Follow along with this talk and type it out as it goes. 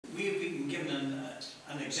given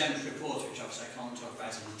an exempt report, which obviously I can't talk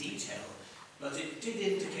about in detail, but it did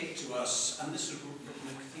indicate to us, and this was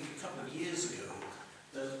I think a couple of years ago,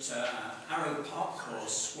 that Arrowe Park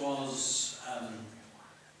Course was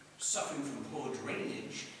suffering from poor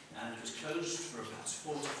drainage, and it was closed for about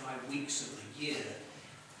 4 to 5 weeks of the year.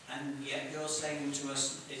 And yet you're saying to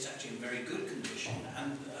us it's actually in very good condition,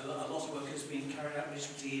 and a lot of work has been carried out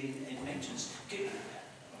recently in maintenance.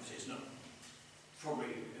 Obviously it's not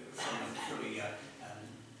probably from a purely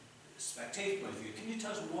spectator point of view. Can you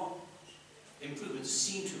tell us what improvements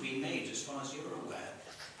seem to be made as far as you're aware?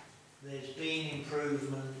 There's been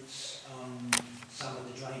improvements on some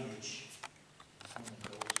of the drainage on the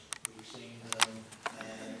course. We've seen the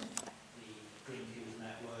greenfield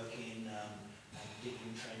network in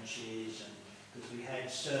digging trenches, and because we had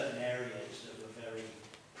certain areas that were very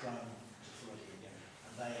prone to flooding,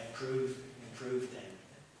 and they improved them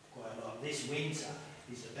quite a lot. This winter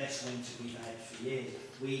is the best winter we've had for years.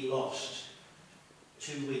 We lost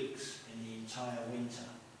 2 weeks in the entire winter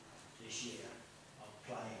this year of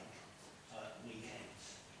playing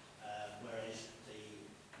weekends, whereas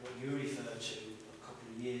what you referred to a couple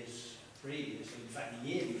of years previous, in fact the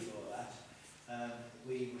year before that,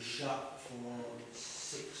 we were shut for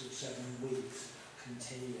 6 or 7 weeks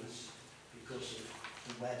continuous because of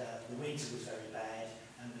the weather. The winter was very bad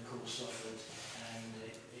and the course suffered, and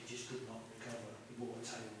it just could not recover. The water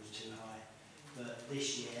table was too high. But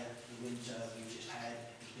this year, the winter we just had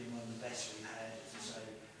has been one of the best we've had. As I say,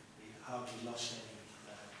 we've hardly lost any.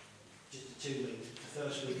 Just the 2 weeks, the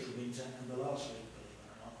first week of the winter and the last week, believe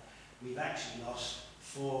it or not, we've actually lost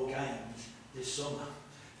 4 games this summer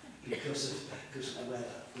because of the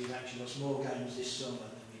weather. We've actually lost more games this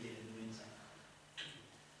summer than we did in the winter.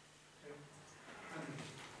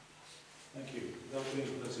 Thank you. Without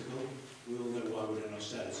being political, we all know why we're in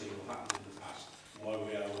austerity, what happened in the past, why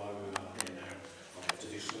we are here now, and we have to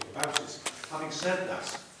do something about it. Having said that,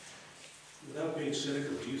 without being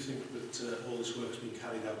cynical, do you think that all this work has been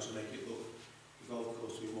carried out to make it look, the golf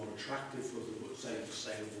course to be more attractive for the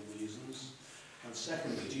saleable reasons? And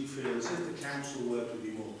secondly, do you feel as if the council worked with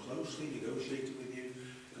you more closely, negotiated with you,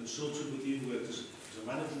 consulted with you, worked as a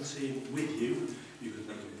management team with you, you could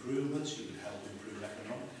make improvements, you could help improve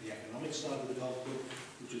the economic side of the golf club,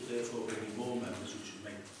 which would therefore bring in more members, which would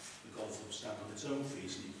make the golf club stand on its own feet,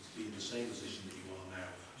 so you could be in the same position that you are now.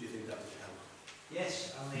 Do you think that would help?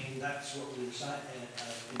 Yes, I mean, that's what we've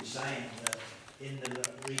been saying, that in the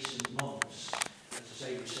recent months, as I say,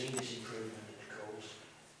 we've seen this improvement in the course,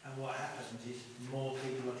 and what happens is more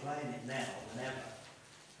people are playing it now than ever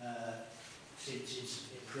since it's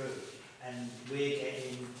improved, and we're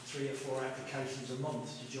getting 3 or 4 applications a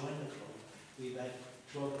month to join the club. We've had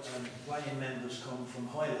playing members come from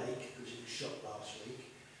Highlake, because it was shut last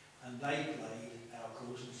week, and they played our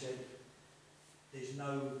course and said there's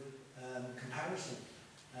no comparison,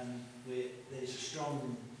 and there's a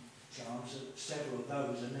strong chance that several of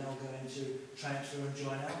those are now going to transfer and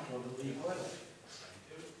join our club and leave Highlake.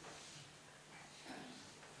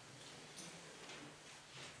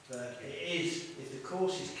 But it is, if the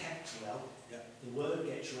course is kept well, the word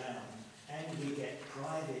gets round, and we get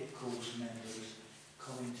private course members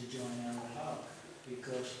coming to join our park,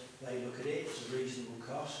 because they look at it as a reasonable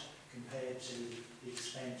cost compared to the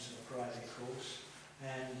expense of a private course,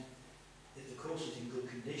 and if the course is in good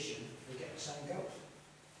condition, they get the same golf.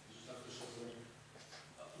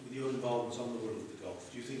 With your involvement on the world of the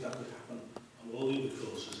golf, do you think that would happen on all the other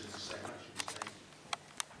courses if the same action was taken?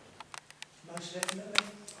 Most definitely.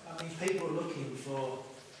 I mean, people are looking for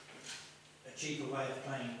a cheaper way of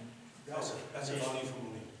playing golf. Better value for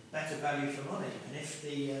money. Better value for money. And if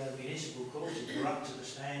the municipal courses were up to the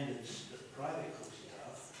standards that the private courses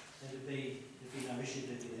are, then there'd be no issue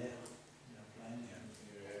to be there, playing.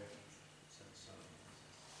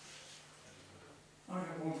 I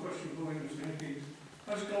have one question for you, Mr. Hickey.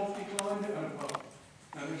 Has golf declined at Arrowe?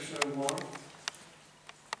 And if so, why?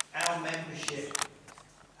 Our membership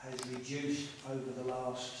has reduced over the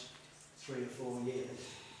last 3 or 4 years.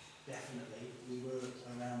 Definitely, we were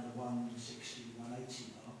around the 160,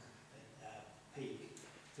 180 mark at our peak,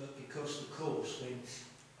 but because the course went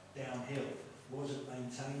downhill, wasn't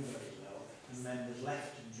maintained very well, and members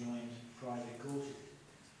left and joined private courses.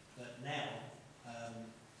 But now,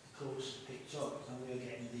 the course picked up, and we're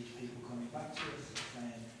getting these people coming back to us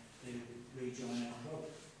saying they rejoin our club.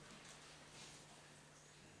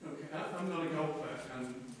 Okay, I'm not a golfer,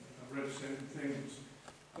 and I've read certain things.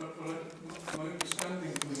 But my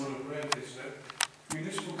understanding from what I've read is that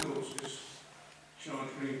municipal courses charge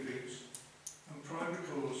green fees, and private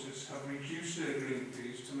courses have reduced their green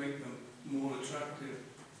fees to make them more attractive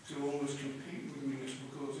to almost compete with municipal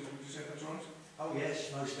courses. Would you say that's right?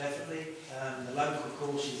 most definitely. The local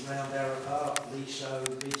courses around Arrowe Park, Leasow,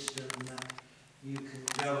 Bidston, you can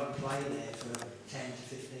go and play there for £10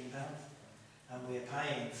 to £15, and we're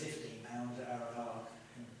paying £15 at Arrowe Park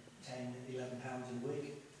and £10, £11 a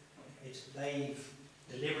week. They've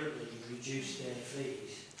deliberately reduced their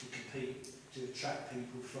fees to compete, to attract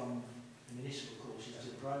people from the municipal courses to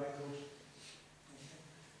the private course.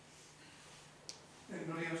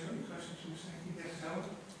 Anybody else got any questions from Mr. Hickey? Yes, Helen?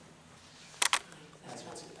 Thanks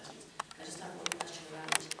for answering the questions. I just have one question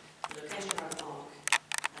around the location of our park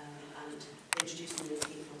and introducing new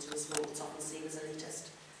people to a sport that's often seen as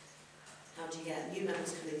elitist. How do you get new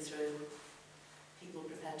members coming through, people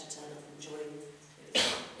prepared to turn up and join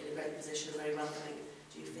in a great position, very welcoming?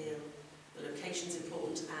 Do you feel the location's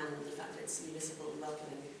important and the fact that it's municipal and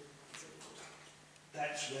welcoming is important?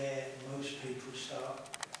 That's where most people start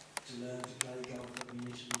to learn to play golf at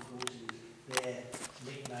municipal courses. Their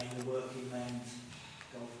nickname, the Working Man's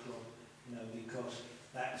Golf Club, you know, because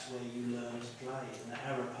that's where you learn to play. And at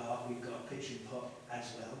Arrowe Park we've got a pitch and putt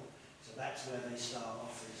as well, so that's where they start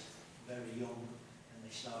off as very young and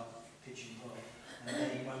they start pitch and putt. And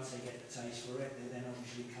then once they get the taste for it, they then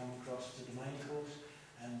obviously come across to the main course,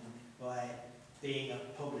 and by being a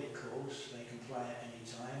public course they can play at any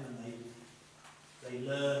time, and they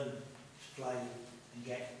learn to play and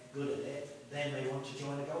get good at it. Then they want to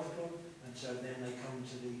join a golf club, and so then they come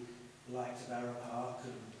to the likes of Arrowe Park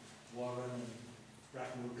and Warren and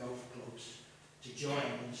Bracknell golf clubs to join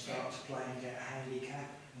and start to play and get a handicap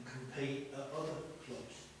and compete at other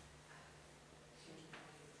clubs.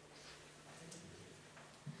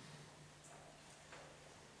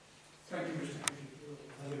 Thank you, Mr. Hickey.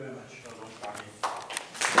 Thank you very much.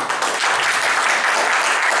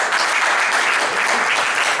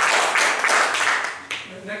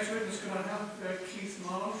 Next witness, can I have Keith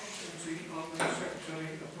Marsh, the Honourable Secretary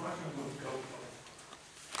of Brackenwood Golf Club?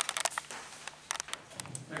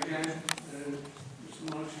 Again, Mr.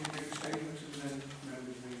 Marsh, you make a statement and then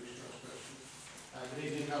members may wish to ask questions. Good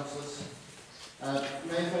evening, councillors.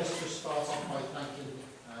 May I first just start off by thanking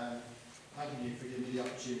you for giving me the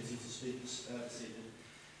opportunity to speak this evening.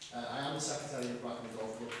 I am the Secretary of Brackenwood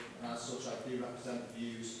Golf Club, and as such I do represent the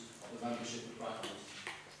views of the membership of Brackenwood.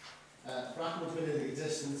 Brackenwood's been in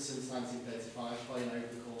existence since 1935, playing over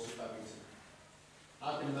the course of Bevington.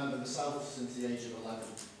 I've been a member myself since the age of 11,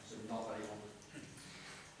 so not very long.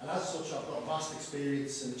 And as such, I've got a vast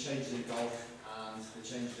experience in the changes in golf and the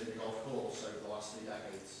changes in the golf course over the last 3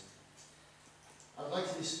 decades. I'd like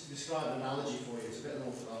to describe an analogy for you. It's a bit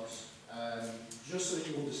unorthodox, just so that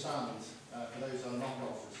you understand, for those that are not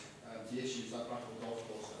golfers, the issues that Brackenwood Golf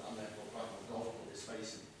Course and therefore Brackenwood Golf Club is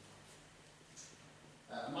facing.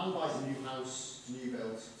 A man buys a new house, it's new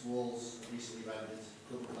built, its walls are recently rendered,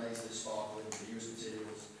 double glazes, sparkling, the newest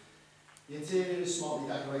materials. The interior is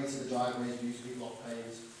smartly decorated, the driveway is beautifully block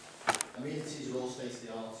paved. Amenities are all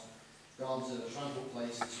state-of-the-art, gardens are a tranquil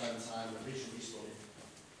place to spend time and visually stunning.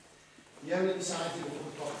 The owner decides he will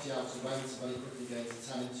put the property out to rent and very quickly gains a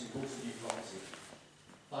tenant who bought the new property.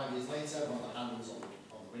 5 years later, one of the handles on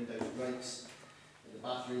the windows breaks, in the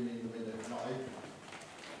bathroom meaning the window cannot open.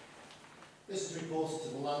 This is reported to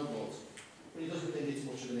the landlord, but he doesn't think it's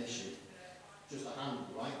much of an issue. Just a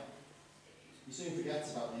handle, right? He soon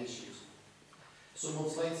forgets about the issues. Some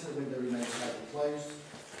months later, the window remains slightly closed,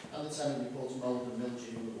 and the tenant reports mould and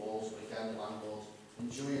mildew on the walls, but again the landlord,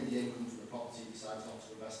 enjoying the income from the property, decides not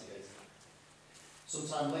to investigate.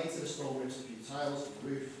 Sometime later, the storm rips a few tiles from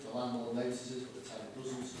the roof, the landlord notices, but the tenant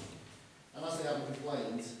doesn't. And as they haven't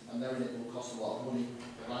complained, and knowing it will cost a lot of money,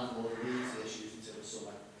 the landlord leaves the issues until the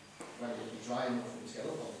summer, when it will be dry enough for him to get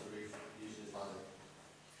up onto the roof using his ladder.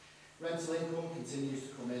 Rental income continues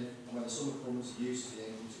to come in, and when the summer comes, he uses the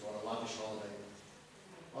income to go on a lavish holiday.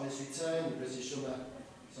 On his return, the British summer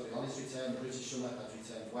has returned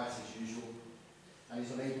wet as usual, and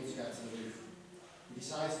he's unable to get to the roof. He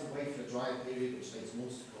decides to wait for a dry period which takes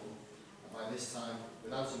months to come, and by this time,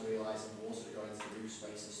 without him realising, water had gone into the roof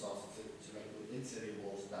space and started to make the interior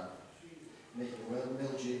walls damp, making the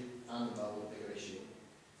mildew and the mould a bigger issue.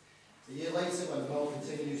 A year later, when the mould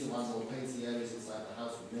continues, the landlord paints the areas inside the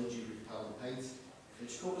house with mildew-repellent paint,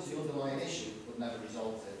 which covers the underlying issue but never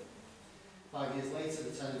resolves it. 5 years later,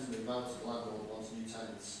 the tenants move out, so the landlord wants new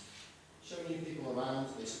tenants. Showing new people around,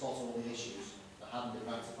 they spot all the issues that hadn't been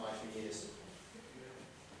rectified for years.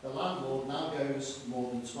 The landlord now goes more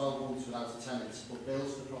than 12 months without a tenant, but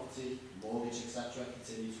bills for the property, mortgage, etc.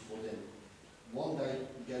 continue to flood in. One day,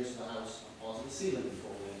 he goes to the house and part of the ceiling will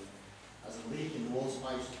fall in, as a leak in the water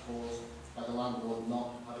pipes was caused by the landlord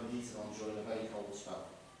not having heating on during a very cold spell.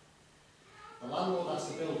 The landlord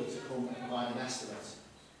asked the builder to come and provide an estimate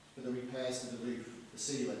for the repairs to the roof, the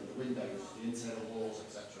ceiling, the windows, the internal walls,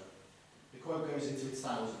 etc. The quote goes into its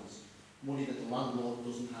thousands, money that the landlord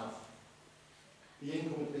doesn't have. The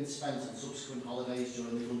income had been spent on subsequent holidays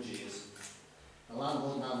during the good years. The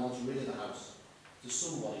landlord now wants rid of the house to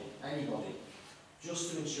somebody, anybody,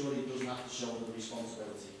 just to ensure he doesn't have to shoulder the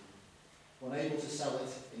responsibility. Unable to sell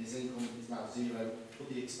it, his income is now zero, but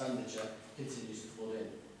the expenditure continues to flood in.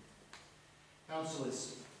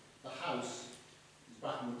 Councillors, the house is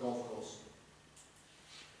Brackenwood Golf Course.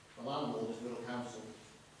 The landlord is Wirral Council.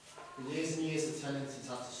 For years and years, the tenant has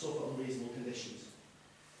had to suffer unreasonable conditions.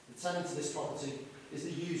 The tenants of this property is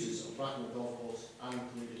the users of Brackenwood Golf Course and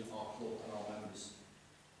including our club and our members.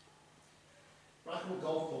 Brackenwood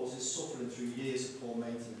Golf Course is suffering through years of poor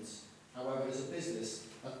maintenance. However, as a business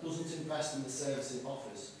that doesn't invest in the service it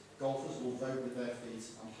offers, golfers will vote with their feet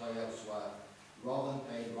and play elsewhere, rather than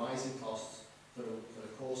paying rising costs for a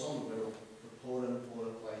course on the Wirral for poorer and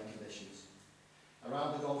poorer playing conditions.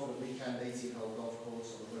 Around the golf at a weekend 18-hole golf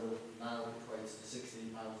course on the Wirral now equates to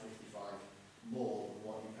 £16.55, more than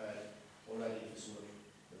what you paid already for some of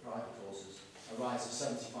the private courses, a rise of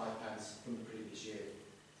 75 pence from the previous year.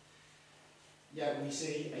 Yet we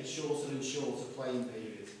see a shorter and shorter playing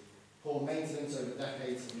period. Poor maintenance over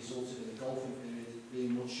decades has resulted in the golfing period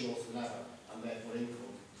being much shorter than ever, and therefore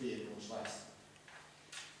income being much less.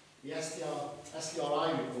 The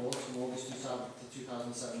SDRI report from August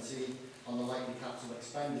 2017 on the likely capital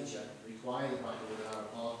expenditure required of Brackenwood and Arrowe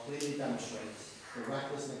Park clearly demonstrates the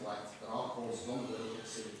reckless neglect that our courses on the Wirral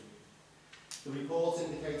exceed. The report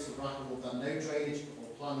indicates for Brackenwood that no drainage or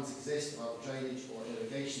plans exist about drainage or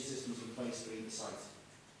irrigation systems in place for either site.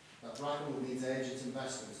 That Brackenwood needs urgent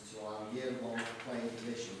investment to allow year-long playing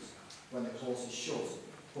conditions when the course is shut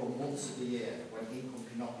for months of the year when income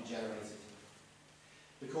cannot be generated.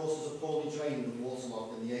 The courses are poorly drained and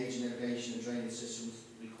waterlogged, and the aging irrigation and drainage systems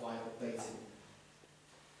require updating.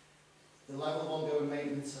 The level of ongoing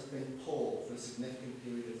maintenance has been poor for a significant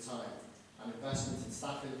period of time, and investment in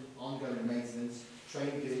staffing, ongoing maintenance,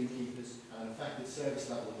 trained greenkeepers and an effective service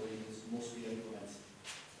level agreements must be implemented.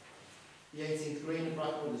 The 18th green of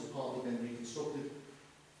Brackenwood has partly been reconstructed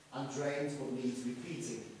and drained but needs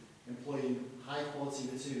repeating, employing high quality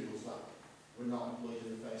materials that were not employed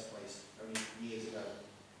in the first place only years ago.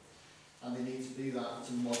 And they need to do that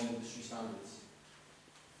to modern industry standards.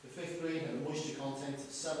 The 5th green had a moisture content of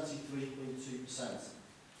 73.2%.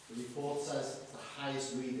 The report says it's the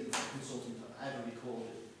highest reading the consultant have ever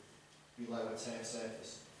recorded below a turf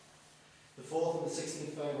surface. The 4th and the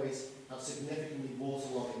 16th fairways have significantly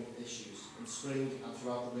waterlogging issues in spring and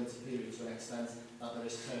throughout the winter period to an extent that there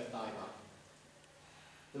is turf dieback.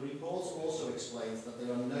 The report also explains that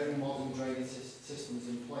there are no modern drainage systems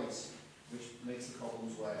in place, which makes the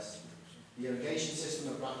problems worse. The irrigation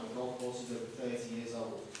system at Brackenwood Golf Course is over 30 years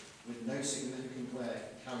old, with no significant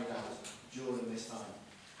work carried out during this time.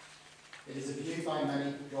 It is a view by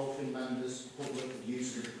many golfing members, public and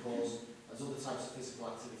users of the course, as other types of physical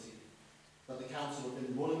activity, that the council have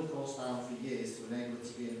been running the course down for years to enable it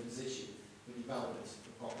to be in a position for development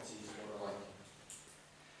of properties or alike.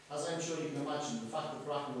 As I'm sure you can imagine, the fact that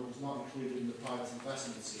Brackenwood was not included in the private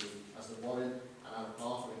investment scheme, as the Warren and Arrowe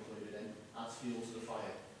Park were included in, adds fuel to the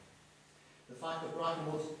fire. The fact that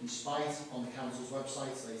Brackenwood, despite on the council's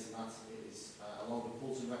website stating that it is along the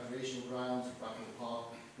Poulton recreational ground, Brackenwood Park,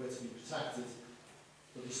 were to be protected,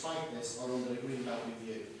 but despite this are under a Greenbelt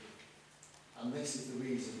review. And this is the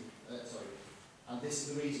reason, for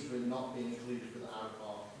it not being included for the Arrowe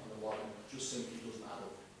Park and the Warren, just simply doesn't add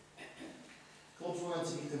up. Clubs were meant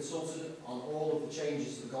to be consulted on all of the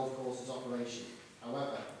changes to the golf course's operation.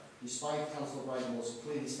 However, despite Councillor Brightmore's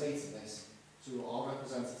clearly stating this to our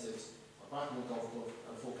representatives of Brackenwood Golf Club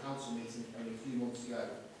at a full council meeting only a few months ago,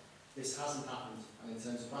 this hasn't happened, and in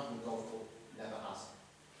terms of Brackenwood Golf Club, never has.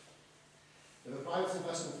 If a private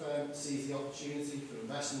investment firm sees the opportunity for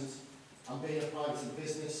investment, and being a private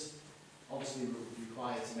business, obviously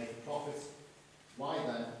required to make a profit, why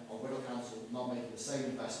then are Wirral Council not making the same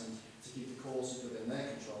investment to keep the courses within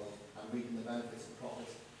their control and reaping the benefits of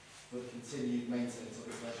profit for the continued maintenance of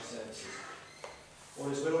its leisure services?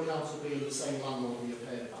 Or is Wirral Council being the same landlord we have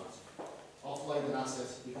heard about, offload an asset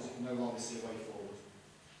because it can no longer see a way forward?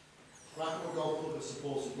 Brackenwood Golf Club has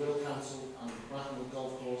supported Wirral Council and Brackenwood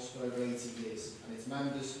Golf Course for over 80 years, and its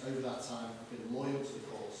members over that time have been loyal to the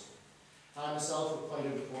course. I myself have played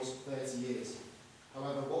over the course for 30 years.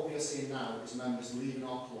 However, what we are seeing now is members leaving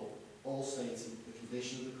our club, all stating the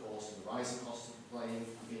condition of the course and the rising cost of playing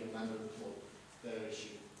and being a member of the club, their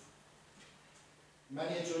issue.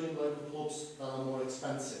 Many are joining local clubs that are more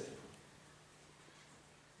expensive,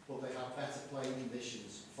 but they have better playing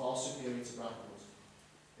conditions, far superior to Brackenwood.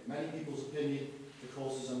 In many people's opinion, the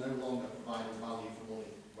courses are no longer providing value for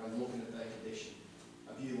money when looking at their condition,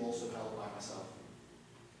 a view also held by myself.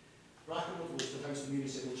 Brackenwood was to host the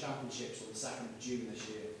Municipal Championships on the 2nd of June this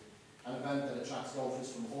year, an event that attracts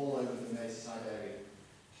golfers from all over the Merseyside area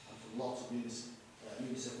and from lots of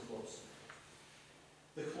municipal clubs.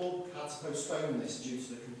 The club had to postpone this due to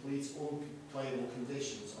the complete unplayable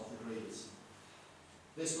conditions of the greens.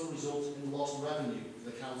 This will result in lost revenue for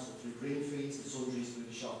the council through green fees and sundries through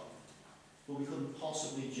the shop, but we couldn't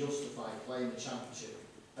possibly justify playing the championship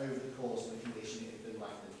over the course of the condition it had been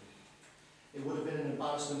left in. It would have been an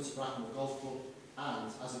embarrassment to Brackenwood Golf Club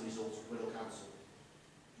and, as a result, Wirral Council.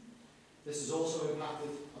 This has also impacted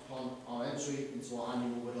upon our entry into our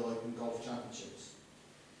annual Wirral Open Golf Championships.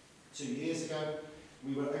 2 years ago,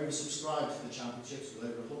 we were oversubscribed for the championships with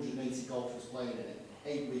over 180 golfers playing in it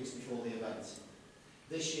 8 weeks before the event.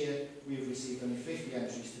 This year, we have received only 50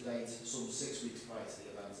 entries to date, some 6 weeks prior to the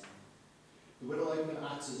event. The Wirral Open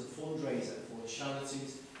acts as a fundraiser for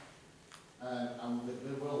charities, and with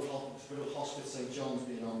Wirral Hospice St John's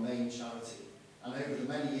being our main charity. And over the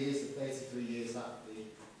many years, the 33 years that the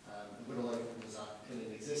Wirral Open has been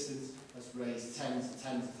in existence, has raised tens and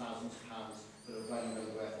tens of thousands of pounds for a very,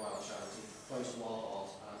 very worthwhile charity, close to our heart,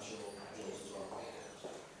 and I'm sure yours as well.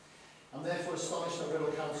 I'm therefore astonished that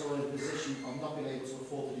Wirral Council are in a position of not being able to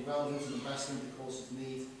afford the development and investment the courses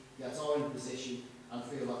need, yet are in a position and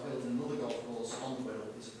feel that building another golf course on the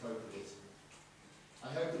Wirral is appropriate.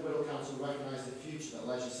 I hope the Wirral Council recognise the future that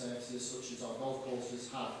leisure services such as our golf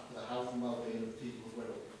courses have for the health and well-being of the people of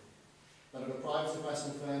Wirral. That if a private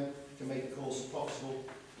investment firm can make the courses profitable,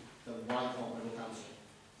 then why can't Wirral Council?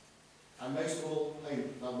 I most of all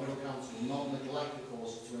hope that Wirral Council will not neglect the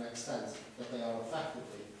courses to an extent that they are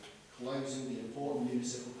effectively closing the important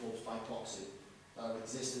municipal clubs by proxy that have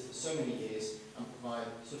existed for so many years and provide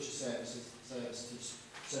such a service to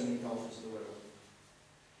so many golfers in the Wirral.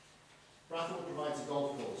 Brackenwood provides a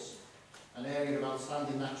golf course, an area of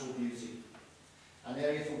outstanding natural beauty, an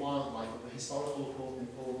area for wildlife of historical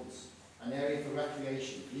importance, an area for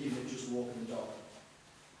recreation, even if just walking the dog,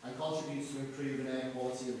 and contributes to improving air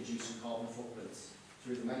quality and reducing carbon footprints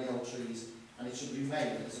through the many old trees, and it should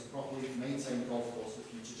remain as a properly maintained golf course for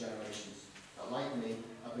future generations that, like me,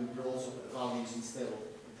 have been brought up with the values instilled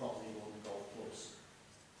in properly run golf clubs.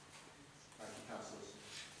 Thank you, councillors.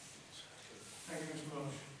 Thank you, Mr.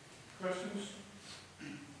 Marsh. Questions?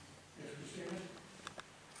 Yes, Christina?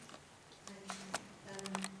 Thank you.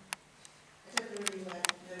 I don't really know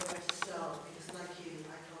where to start because, like you,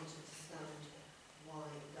 I can't understand why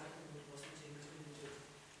Brackenwood wasn't included.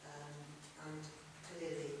 And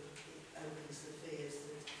clearly, it opens the fears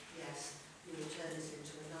that yes, we will turn this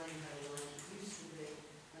into a 9-hole like it used to be,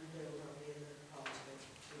 and build on the other part of it,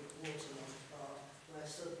 the waterlogged part, where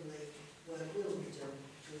suddenly work will be done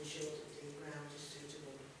to ensure that the ground is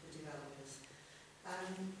suitable for developers.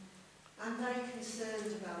 I'm very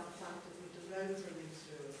concerned about the fact that with the road running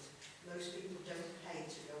through it, most people don't pay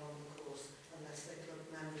to go on the course unless they're club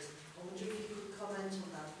members. I wonder if you could comment on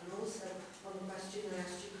that, and also on the question I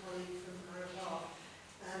asked your colleague from Arrowe,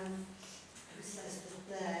 who says that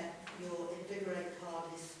there your Invigorate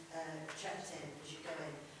card is checked in as you go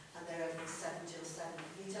in, and they're open 7 till 7.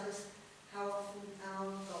 Can you tell us how often our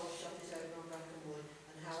golf shop is open on Brackenwood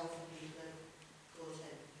and how often people are caught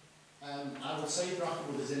in? I would say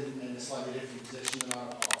Brackenwood is in a slightly different position than our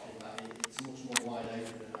park in that it's much more wide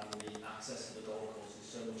open and the access to the golf course is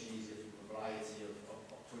so much easier from a variety of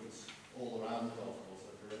points all around the golf course,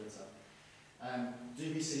 the perimeter. Do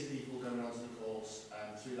we see people going onto the course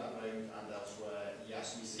through that road and elsewhere?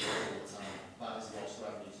 Yes, we see it all the time. That is lost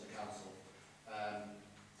revenue to the council.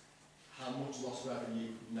 How much lost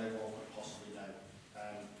revenue, no one could possibly know.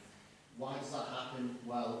 Why does that happen?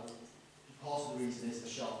 Well, part of the reason is the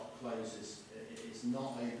shop closes. It is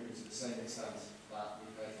not open to the same extent that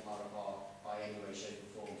we've heard from Arrowe by any way, shape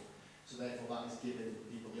or form. So therefore that has given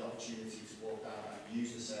people the opportunity to walk down and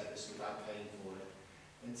use the service without paying for it.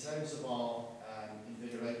 In terms of our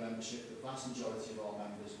Invigorate membership, the vast majority of our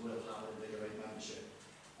members will have an Invigorate membership.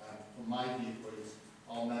 From my viewpoint,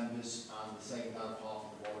 our members and the same down part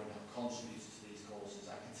of the Warren have contributed to these courses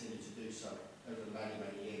and continue to do so over many,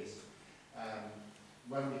 many years.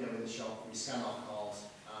 When we go in the shop, we scan our cards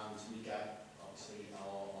and we get, obviously,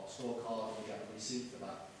 our scorecard and we get a receipt for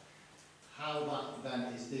that. How that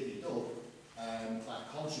then is divvied up, that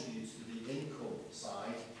contributes to the income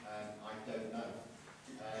side, I don't know.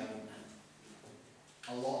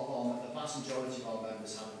 The vast majority of our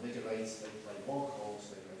members have Invigorate, they play one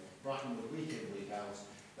course, they play Brackenwood week in, week out,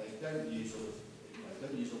 they don't use other,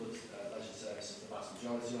 leisure services, the vast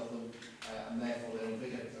majority of them, and therefore their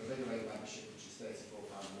Invigorate membership, which is £34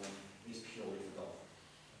 a month, is purely for golf.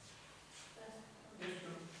 Yes,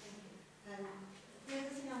 sir. The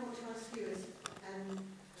other thing I want to ask you is,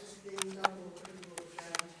 as the dog walker who walked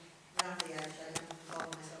around the edge, I have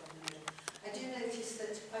involved myself in the middle. I do notice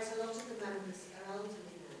that quite a lot of the members are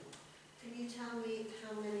elderly now. Can you tell me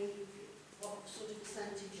what sort of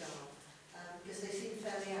percentage are? Because they seem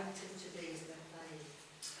fairly active to be as they're playing.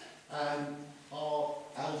 Our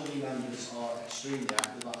elderly members are extremely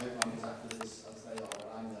active. I hope I'm as active as they are when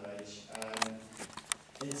I'm their age.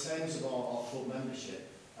 In terms of our club membership,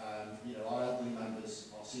 you know, our elderly members,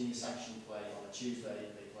 our senior section play on a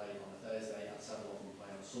Tuesday, they play on a Thursday, and several of them play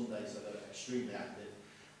on a Sunday, so they're extremely active.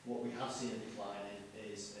 What we have seen a decline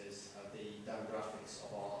in is the demographics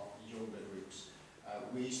of our younger groups.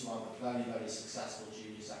 We used to have a very, very successful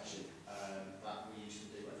junior section that we used to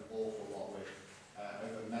do an awful lot with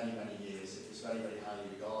over many, many years. It was very, very highly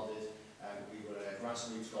regarded. We were a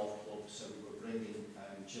grassroots golf club, so we were bringing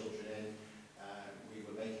children in. We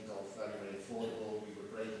were making golf very, very affordable. We were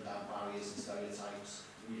breaking down barriers and stereotypes.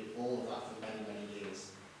 We did all of that for many, many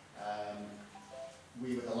years.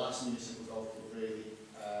 We were the last municipal golf club really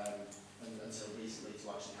until recently to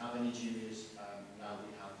actually have any juniors. Now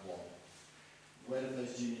we have one. Where have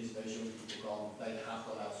those juniors, those young people gone? They have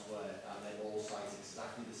gone elsewhere, and they've all cited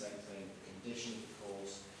exactly the same thing. The condition of the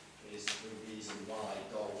course is the reason why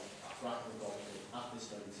golf at Brackley Golf Club at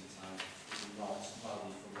this moment in time is not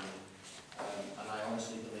value for money. And I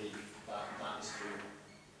honestly believe that that is through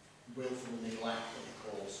willful neglect of the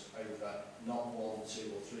course over not 1,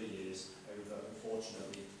 2 or 3 years, over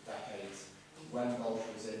unfortunately decades. When golf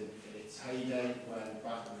was in its heyday, when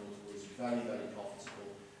Brackley was very, very profitable,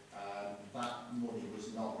 that money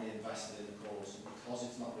was not reinvested in the course, and because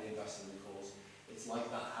it's not reinvested in the course, it's like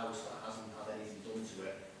that house that hasn't had anything done to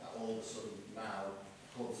it, that all of a sudden now,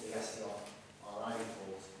 according to the SDR, our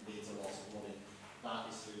report needs a lot of money. That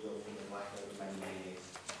is through willful neglect over many, many years.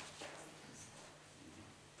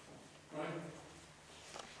 Right.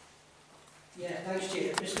 Yeah, thanks,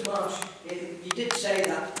 Chair. Mr. Marsh, you did say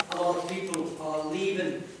that a lot of people are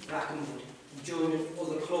leaving Brackenwood and joining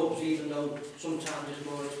other clubs, even though sometimes it's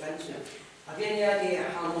more expensive. Have you any idea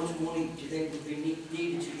how much money do you think would be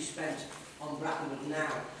needed to be spent on Brackenwood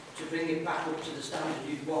now to bring it back up to the standard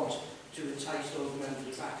you'd want to entice those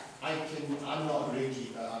members back? I'm not a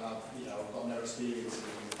greenkeeper, and I've got no experience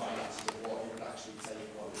in the finances of what it would actually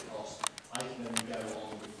take, what it would cost. I can only go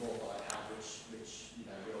on the report that I have, which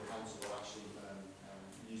Wirral Council will actually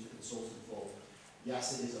use the consultant for.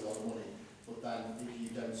 Yes, it is a lot of money, but then if you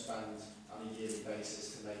don't spend on a yearly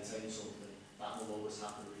basis to maintain something, that will always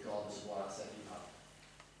happen regardless of what asset you have.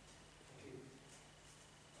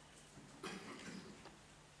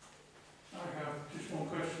 I have just one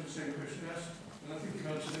question, the same question asked, and I think you've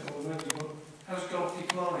answered it already, but has golf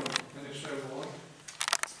declined, and if so, why?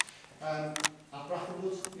 At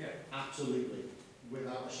Brackenwood? Yeah. Absolutely,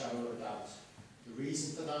 without a shadow of a doubt. The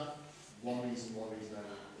reason for that, one reason only, the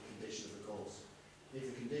condition of the course. If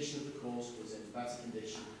the condition of the course was in better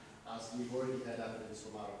condition, as we've already had evidence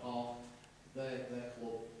from Arrowe Park, their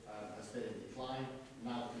club has been in decline.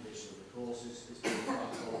 Now the condition of the course is being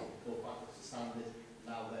brought back up to standard.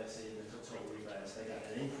 Now they're seeing the total reverse. They get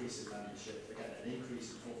an increase in membership, they get an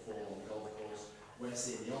increase in footfall on the golf course. We're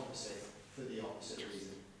seeing the opposite for the opposite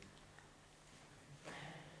reason.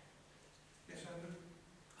 Yes, Andrew?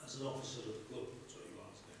 As an officer of the club, that's what you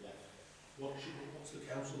asked. Yeah. What's the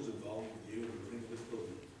council's involvement with you and running the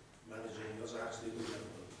club and managing, as I actually look at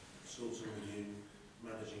consulting with you,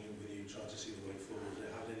 managing it with you, trying to see the way forward?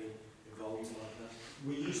 Has it had any involvement like that?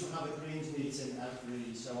 We used to have a Greens meeting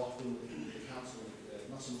every so often with the council,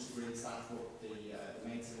 not so much the Green staff, but the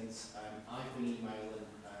maintenance. I've been emailing,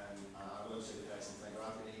 I won't say the person thing, but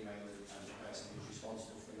I've been emailing the person who's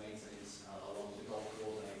responsible for the maintenance along with the golf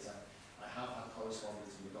coordinator. I have had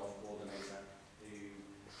correspondence from the golf coordinator who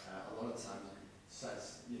a lot of the time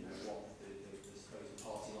says, what the supposed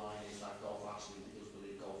party line is that golf actually does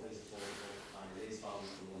believe golf is affordable and it is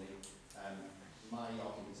value for money. My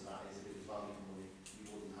argument to that is if it was value for money, you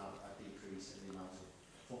wouldn't have a decrease in the amount of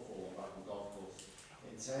footfall on Brackenwood Golf Course.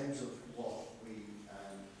 In terms of what we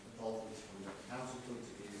involvement from the council point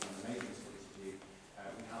of view and the maintenance point of view,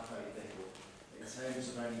 we have very little. In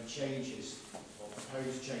terms of any changes or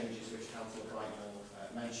proposed changes which Councillor Brightmore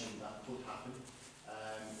mentioned that could happen,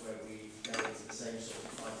 where we go into the same sort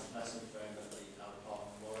of private investment firm that the Allan Park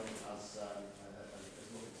Warren has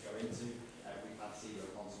looking to go into, we've had zero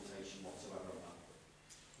consultation whatsoever on that.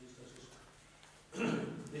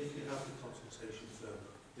 If you have the consultation firm,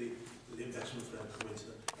 the investment firm come into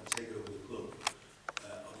and take over the club,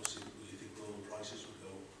 obviously, do you think all the prices would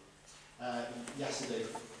go up? Yes, I do.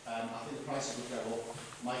 I think the prices would go up.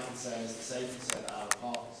 My concern is the same concern that our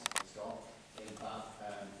partners has got, in that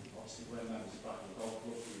obviously we're members of Blakeley Golf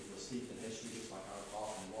Club, we've steeped in history just like our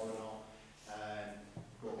partner in Wirral,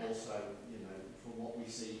 but also, you know, from what we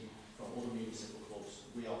see from other municipal clubs,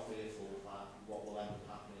 we are fearful that what will end up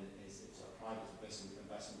happening is if a private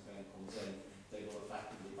investment firm comes in, they will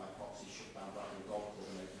effectively by proxy shut down Blakeley Golf Club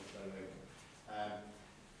and open up their own.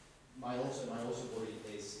 My also worry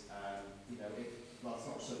is, you know, well, it's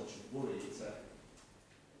not so much a worry, it's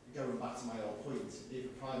going back to my old point, if a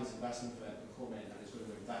private investment firm can come in and is going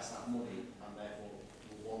to invest that money and therefore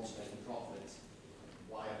will want to make a profit,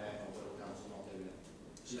 why are therefore Wirral Council not doing it?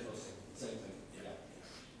 Because same thing, yeah.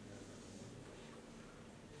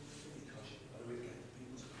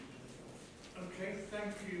 Okay,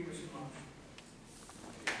 thank you, Mr. Marsh.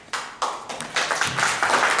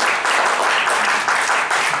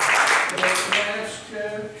 May I ask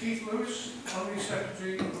Keith Lewis, Honorary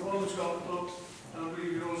Secretary of the Wirral Golf Club, and I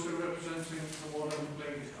believe you're also representing the Wirral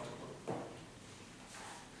Ladies Golf Club.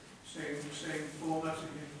 Same format as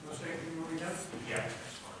the statement you already have? Yeah,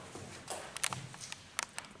 that's fine.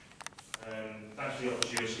 Thanks for the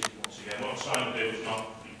opportunity once again. What I'm trying to do is not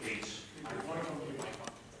repeat.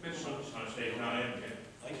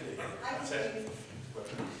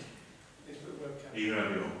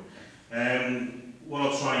 What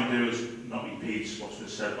I'll try and do is not repeat what's been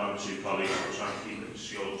said by my two colleagues. I'll try and keep it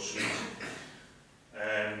short and sweet.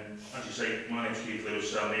 As you say, my name is Keith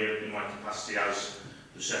Lewis. I'm here in my capacity as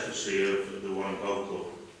the Secretary of the Wirral Golf Club,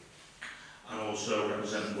 and also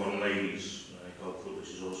representing Wirral Ladies Golf Club, which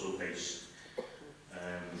is also based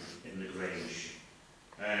in the Grange.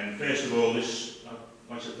 First of all, I'd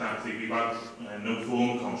like to thank you. We've had no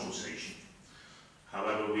formal consultation.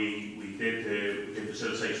 However, we did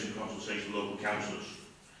facilitate some consultation with local councillors,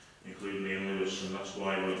 including Ian Lewis, and that's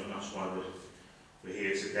why we're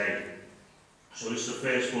here today. So this is the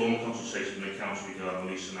first formal consultation with the council regarding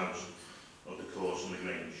the lease and out of the course in the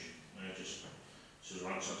Grange. Just to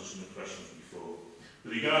answer some of the questions before.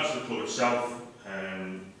 With regards to the club itself,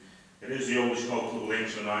 it is the oldest golf club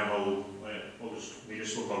linked to a 9-hole, oldest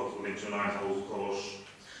municipal golf club linked to a 9-hole course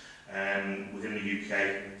within the UK.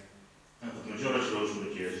 And for the majority of those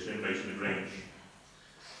 100 years, it's been based in the Grange.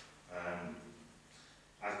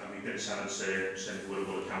 We've been tenants since the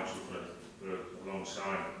Wirral Council for a long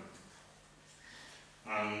time.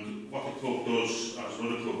 And what the club does, as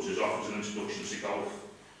other clubs, is offers an introduction to golf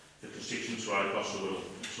to constituents right across the world.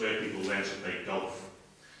 It's where people learn to play golf.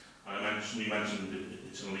 And we mentioned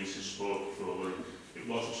it's an elitist sport before, but it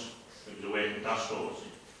wasn't. It was a working class sport,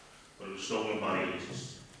 but it was stolen by the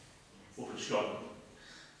elitists up in Scotland.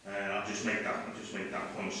 I'll just make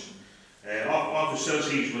that point. Our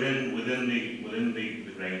facilities within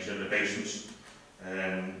the Grange are the basements,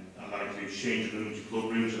 and that includes change rooms, club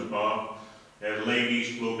rooms, and a bar. The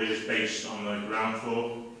ladies' club is based on the ground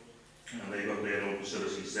floor, and they've got their own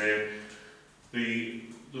facilities there. The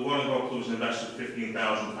Wirral Golf Club has invested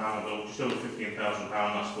 £15,000, or just over £15,000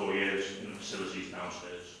 last 4 years in the facilities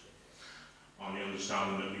downstairs, on the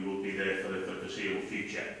understanding that we will be there for the foreseeable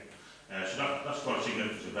future. So that's quite a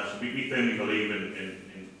significant investment. We firmly believe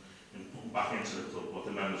in putting back into the club what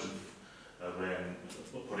the members have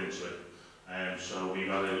put into it. So we've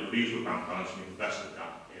had a reasonable bank balance, and we've invested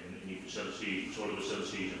that in new facilities, toilet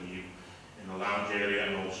facilities, in the lounge area,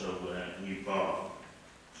 and also a new bar.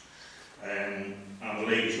 And the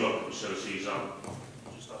ladies' golf facilities are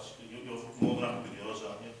you're more than happy with yours,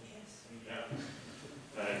 aren't you?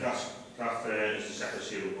 Yes. That is the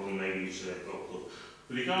Secretary of the Wirral Ladies Golf Club.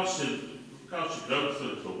 With regards to growth for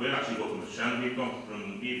the club, we're actually looking at the trend.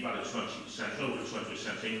 We've had a 20%, over a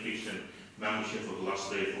 20% increase in membership for the last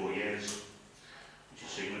 3 or 4 years, which is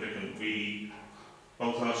significant. We,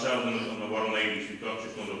 both ourselves and the Wirral Ladies, we've got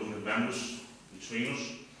just under 100 members between us,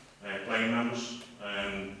 playing members.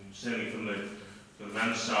 Certainly from the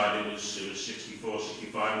men's side, it was 64,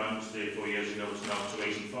 65 members 3 or 4 years ago. It's now to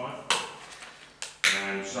 85.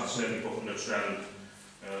 So that's certainly putting the trend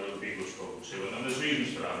that the people have spoken to. And there's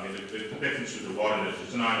reasons for that. I mean, the difference with the Warren is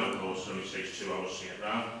it's a 9-hole course, it only takes 2 hours to get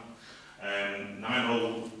round.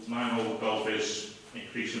 9-hole golf is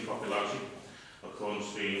increasing popularity, according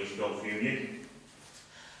to the English Golf Union.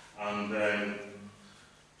 And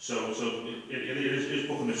so it is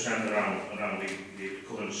putting the trend around the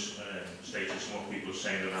current status and what people are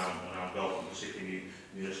saying around golf, and particularly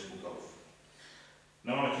municipal golf.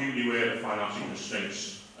 Now, I'm acutely aware of financial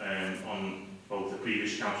constraints on both the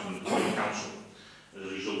previous council and the current council as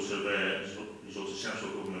a result of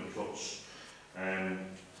central government cuts.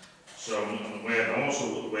 So I'm also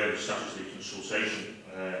aware of the statutory consultation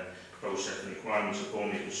process and requirements to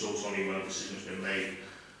formally consult on me when a decision has been made.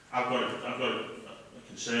 I've got a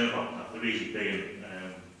concern about that. The reason being,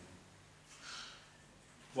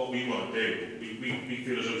 what we want to do, we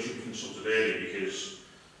feel as though we should be consulted early, because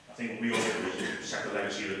I think we all do is set the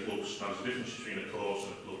legacy of the clubs. Now, there's a difference between a course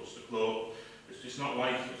and a clubs. The club, it's not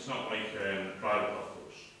like private golf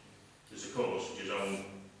clubs. There's a course which is owned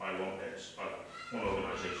by one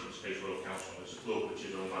organisation, the Space World Council. There's a club which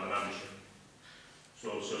is owned by the membership.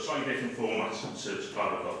 So slightly different formats to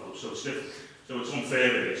private golf clubs. So it's different. So it's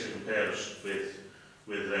unfair really to compare us with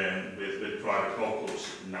private golf clubs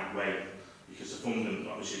in that way, because the funding,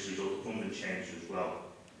 obviously, as a result of funding change as well.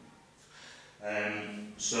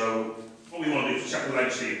 So what we want to do is check the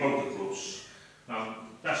legacy of both the clubs. Now,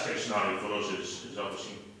 best case scenario for us is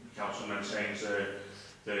obviously the council maintains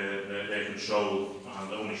their control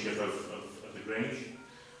and ownership of the Greaney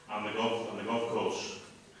and the golf course.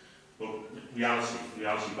 But reality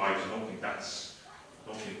bites. I don't think that's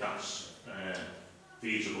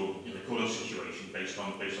feasible in the current situation based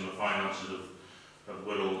on the finances of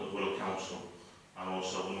Wirral Council, and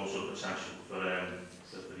also the potential for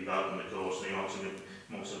developing the course, the amount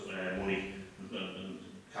of money and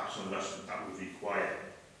capital investment that would require.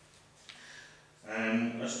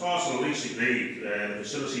 As part of the lease agreed, the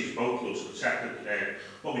facilities of both clubs are protected.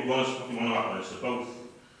 What we want to happen is that both,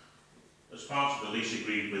 as part of the lease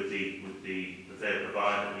agreed with the preferred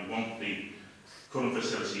provider, we want the current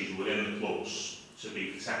facilities within the clubs to be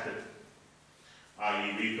protected.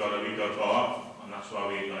 I.e., we've got a bar, and that's why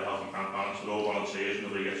we've got a healthy bank balance. We're all volunteers,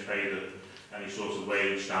 nobody gets paid any sort of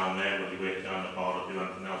wage down there, whether they work down the bar or do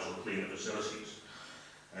anything else or clean the facilities.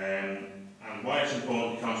 And why it's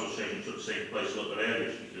important the council station should take place a little bit earlier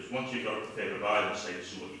is because once you've got a preferred provider and say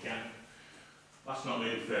this is what you get, that's not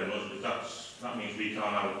really fair enough, because that means we can't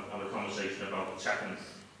have a conversation about protecting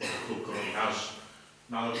what the club currently has.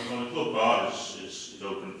 Now, the club bar is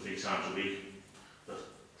open 3 times a week for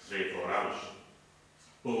 3 or 4 hours.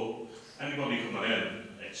 But anybody coming in,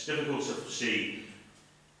 it's difficult to see,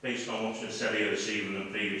 based on what's been said here this evening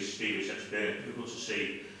and previous experience, difficult to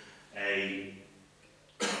see a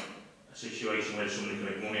situation where somebody can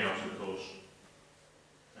make money out of the course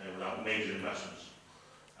without major investments.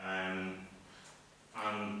 And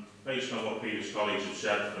based on what previous colleagues have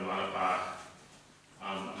said from Manor Park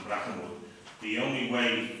and Brackenwood, the only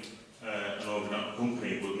way a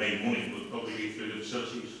company would make money would probably be through the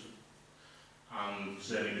facilities. And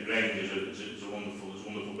certainly the Grange is a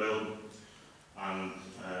wonderful building. And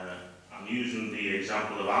using the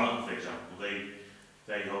example of Allan, for example,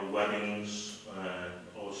 they hold weddings,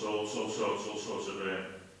 all sorts of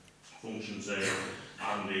functions there,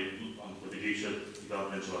 and with the view to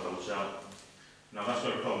develop into a hotel. Now that's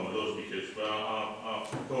got a problem with us, because the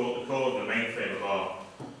core and the main frame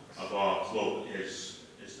of our club is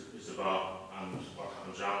the bar and what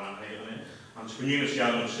happens around that here, and the community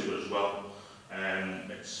elements to it as well.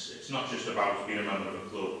 It's not just about being a member of a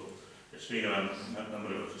club; it's being a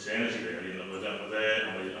member of a fraternity, really. And we're there,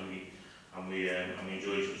 and we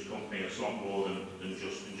enjoy each other's company. It's a lot more than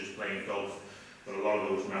just playing golf for a lot of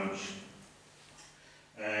those members.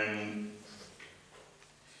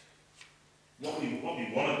 What we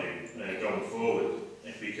want to do going forward,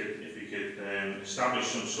 if we could establish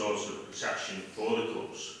some sort of protection for the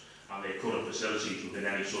clubs and their current facilities within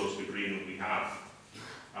any sort of agreement we have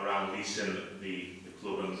around leasing the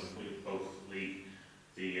club and both the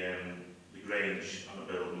Grange and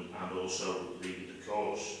the building and also the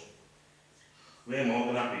course. We're more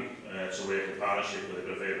than happy to work in partnership with a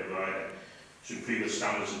preferred provider to improve the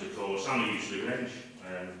standards of the course and the use of the Grange.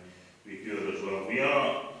 We do it as well. We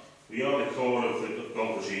are the core of the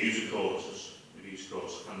golfers who use the courses,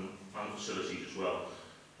 and facilities as well.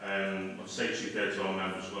 I'd say 2/3 of our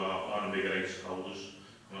members are Invigorate holders,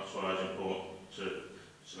 and that's why it's important to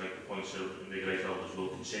make the point that Invigorate holders will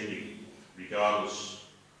continue, regardless,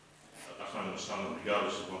 that's my understanding,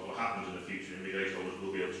 regardless of what happens in the future. Invigorate holders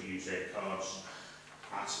will be able to use their cards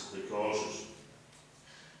at the courses.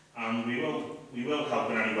 And we will help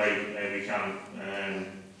in any way we can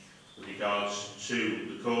with regards to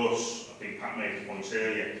the course. I think Pat made the point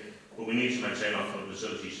earlier, but we need to maintain our current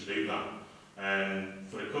facilities to do that.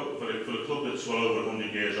 For a club that's well over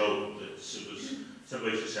 100 years old, it was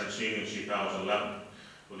established at Centennial in 2011,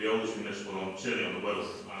 but the oldest municipal home, certainly on the Wirral,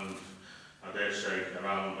 and I dare say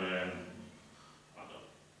around, I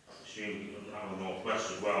assume around the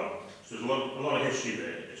northwest as well. So there's a lot of history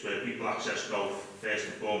there. It's where people access golf first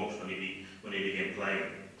and foremost when they begin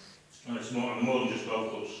playing. And it's more than just golf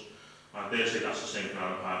clubs. I dare say that's the same for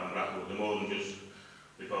Allan and Brackenwood. They're more than just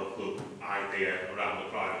the golf club idea around the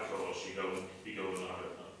private course. You go and have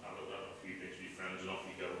a few drinks with your friends and off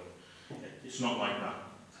you go. It's not like that.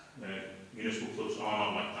 Municipal clubs are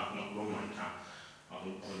not like that, not run like that. I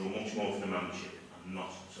want to do much more for the membership and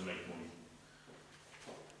not to make money.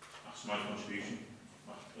 That's my contribution.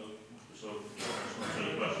 So,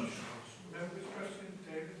 any questions? Members' question,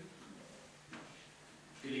 David?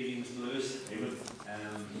 Good evening, Mr. Lewis. David?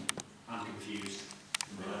 I'm confused.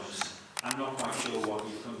 I'm not quite sure what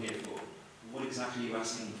you've come here for. What exactly are you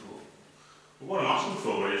asking for? Well, what I'm asking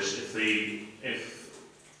for is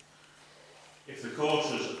if the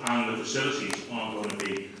courses and the facilities aren't going to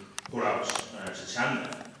be put out to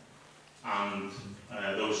tender, and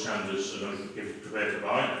those tenders are going to give the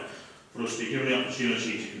provider, for us to be given the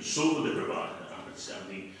opportunity to consult with the provider and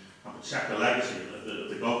protect the legacy of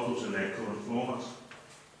the golf clubs in their current format.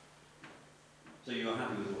 So you're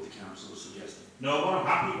happy with what the council is suggesting? No, what I'm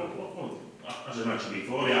happy with, as I mentioned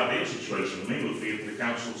before, the ideal situation for me would be for the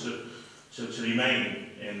council to remain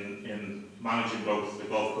in managing both the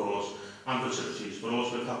golf course and facilities, but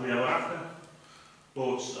also happily ever after.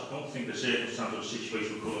 But I don't think the circumstance of the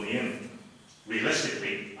situation we're currently in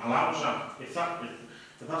realistically allows that. If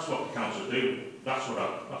that's what the council do, that's what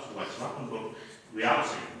I'd like to happen. But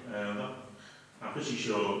reality, I'm pretty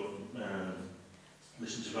sure,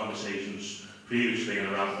 listening to conversations previously and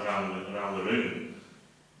around the room,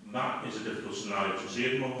 that is a difficult scenario to see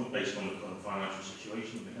at the moment based on the current financial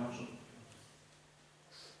situation of the council.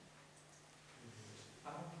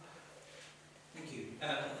 Thank you.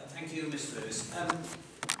 Thank you, Mr. Lewis.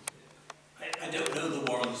 I don't know the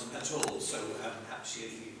warrants at all, so perhaps you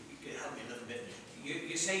could help me a little bit.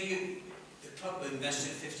 You say the club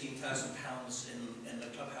invested £15,000 in the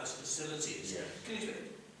clubhouse facilities. Yes. Can you,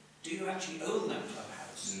 do you actually own that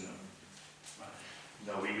clubhouse? No.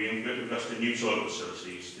 No, we invested in new toilet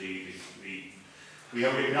facilities. We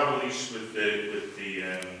have a lease with the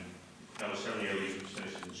 7-year lease which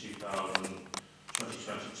finished in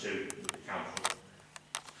 2022 with the council.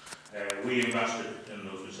 We invested in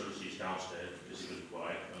those facilities downstairs because it was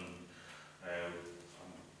quiet, and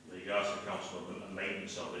with regards to the council and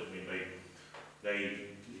maintenance of it, I mean,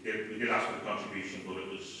 we did ask for the contribution, but it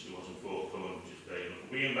wasn't forthcoming, which is fair enough.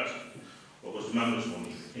 We invested what was the members'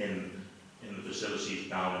 money in the facilities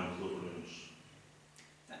down in the club rooms.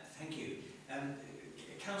 Thank you.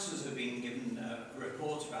 Councillors have been given a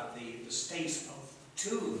report about the state of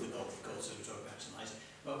two of the golf courses we talked about tonight,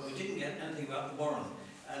 but we didn't get anything about the Warren.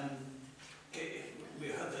 We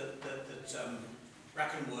heard that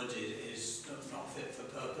Brackenwood is not fit for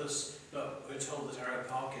purpose, but we're told that Arrowe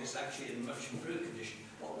Park is actually in much improved condition.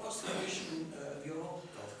 What's the condition of your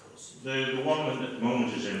golf course? The one at the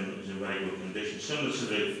moment is in very good condition, similar to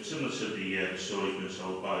the story being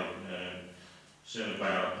told by certainly by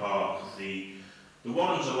Arrowe Park. The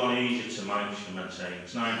one's a lot easier to manage and maintain.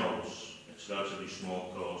 It's 9 holes. It's a relatively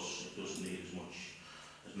small course. It doesn't need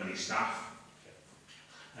as many staff.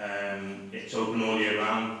 It's open all year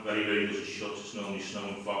round. Very rarely does it shut. It's normally snow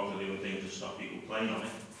and fog, the only thing to stop people playing on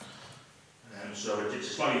it. So it's a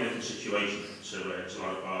slightly different situation to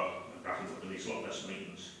Arrowe Park. At least a lot less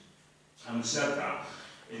maintenance. Having said that,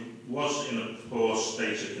 it was in a poor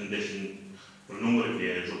state of condition for a number of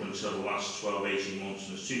years up until the last 12-18 months,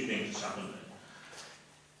 and there's two things that's happened there.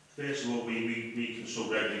 First of all, we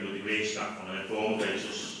consult regularly with the Greaney staff on an informal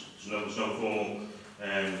basis. There's no formal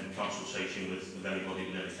consultation with anybody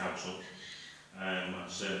within the council, and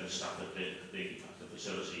certainly the staff at the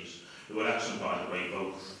facilities. They were excellent, by the way,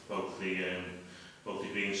 both the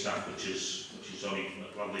Greaney staff, which is only,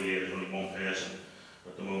 well, the year there's only one person,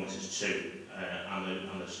 but at the moment it's 2,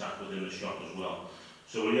 and the staff within the shop as well.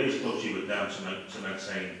 So we liaise closely with them to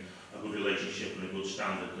maintain a good relationship and a good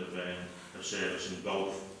standard of service and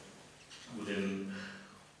golf within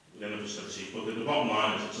the facilities. But the bottom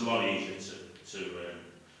line is it's a lot easier to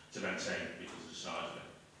maintain because of the size of it.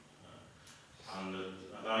 And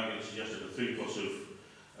I'd argue and suggested the throughput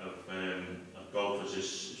of golfers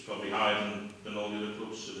is probably higher than all the other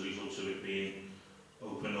clubs as a result of it being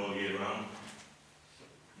open all year round.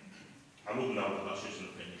 I wouldn't know, but that's just an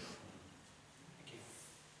opinion. Thank you.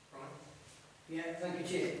 Right. Yeah, thank you,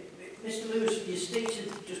 Chair. Mr. Lewis, you stated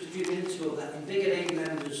just a few minutes ago that invigorated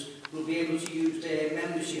members will be able to use their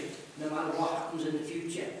membership no matter what happens in the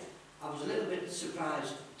future. I was a little bit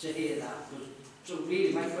surprised to hear that. So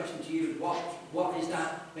really, my question to you is, what is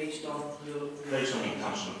that based on? Based on what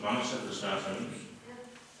Councillor McManus said at the start, I think.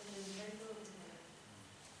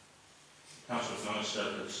 Councillor McManus said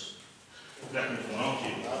that, definitely from our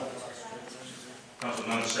view, Councillor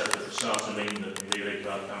McManus said at the start of the meeting that the relay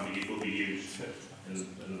card will be used in the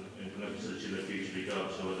future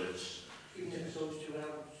regardless of whether it's... Even if it goes to an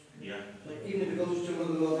house? Yeah. Like, even if it goes to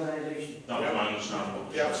another organisation? That was my understanding.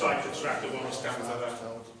 The outside contractor won't stand for that.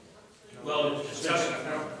 Well, it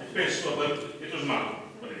doesn't matter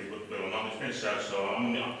whether it will or not. It's been it says so. I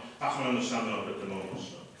mean, that's my understanding of it at the moment.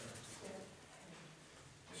 So.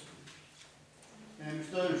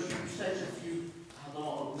 So you said if you had a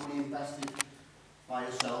lot of money invested by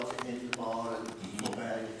yourselves in the bar and club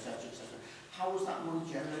area, etc., etc., how was that money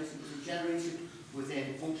generated? Was it generated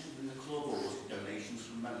within functions in the club, or was it donations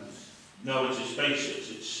from members? No, it's basic.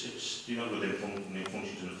 It's you know, within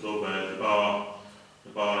functions in the club.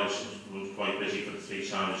 The bar is runs quite busy for the 3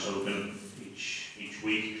 times it's open each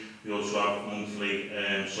week. We also have monthly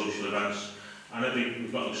social events, and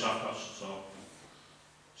we've got no staff costs at all.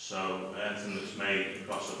 So anything that's made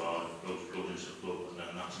across the bar goes into the club, and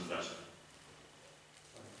then that's invested.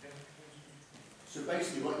 So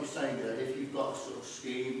basically what you're saying is that if you've got a sort of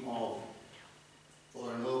scheme of,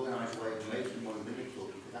 or an organised way of making money within the club,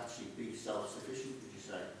 you could actually be self-sufficient, would you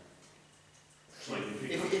say?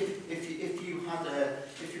 If you had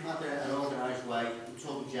an organised way, I'm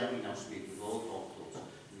talking generally now, speaking of all golf clubs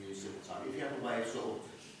in municipal time, if you have a way of sort of,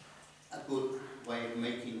 a good way of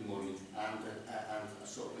making money and a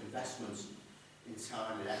sort of investment in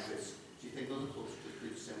time and effort, do you think other clubs could do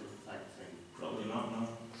a similar type of thing? Probably not, no,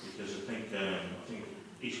 because I think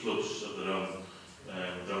each club's have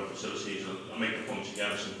their own facilities, and make the point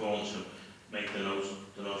together. It's important to make the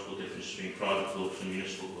notable difference between private clubs and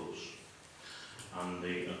municipal clubs. And I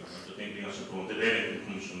think that's important. The income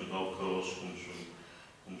comes from the golf course, comes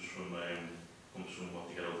from what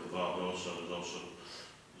they get over the bar, but also there's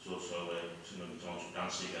also some of the times we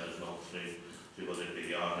dance together as well through whether it be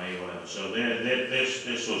the RNA or whatever. So their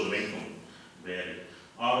source of income vary.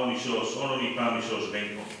 Our only primary source of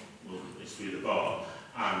income is through the bar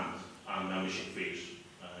and membership fees.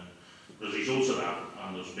 But as a result of that,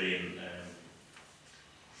 and us being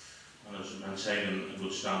and us maintaining a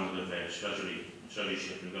good standard of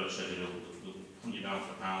treasuryship, we've got to set it up, we'll put you down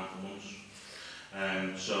for £1 per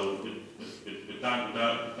month. So with that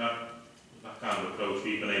kind of approach,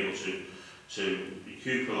 we've been able to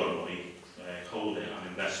recoup a lot of money, hold it and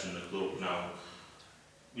invest in the club. Now,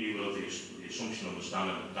 we will have the assumption and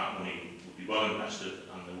understanding that money would be well invested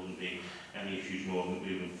and there wouldn't be any issues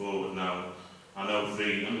moving forward. Now, I know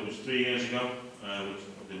it was 3 years ago,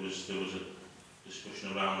 there was a discussion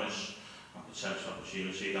around this and potential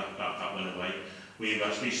opportunity that went away. We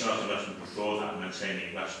started investment before that and maintaining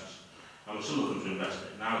investments. And we're still looking to invest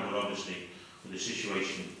it now, but obviously with the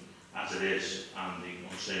situation as it is and the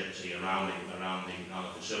uncertainty around the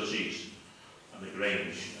facilities and the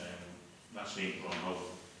Grange, that's been put on hold.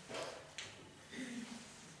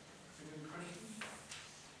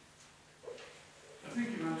 I think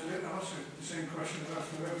you answered it. I asked the same question I've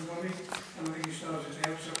asked for everybody, and I think you started the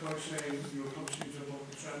outset by saying your club seems to have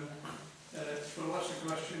the trend. But I'll ask the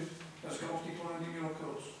question, has golf declined in your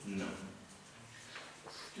course? No.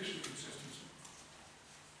 Just for consistency.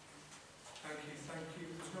 Thank you.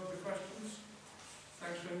 There's no other questions?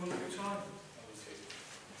 Thanks very much for your time.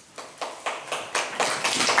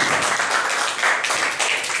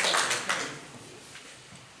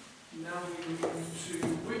 Now we move to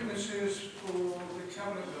witnesses for the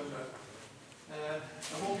cabinet member. I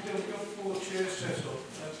hope you don't got 4 chairs set up.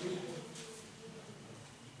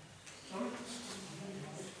 Sorry?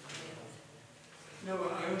 No,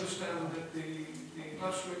 I understand that the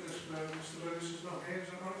last witness, Mr. Lewis, is not here, is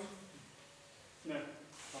that right? No,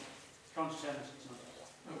 can't stand it.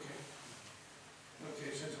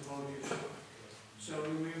 Okay, sense apologies. So we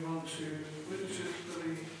move on to witnesses for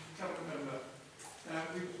the cabinet member.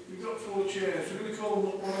 We've got 4 chairs. We're going to call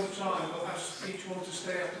them one at a time. We'll ask each one to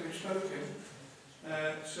stay after we've spoken.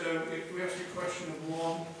 So if we ask a question of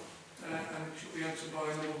one and it should be answered by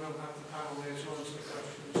another, we'll have the panel there to answer the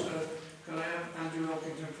question. So can I have Andrew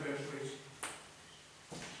Elkington first, please?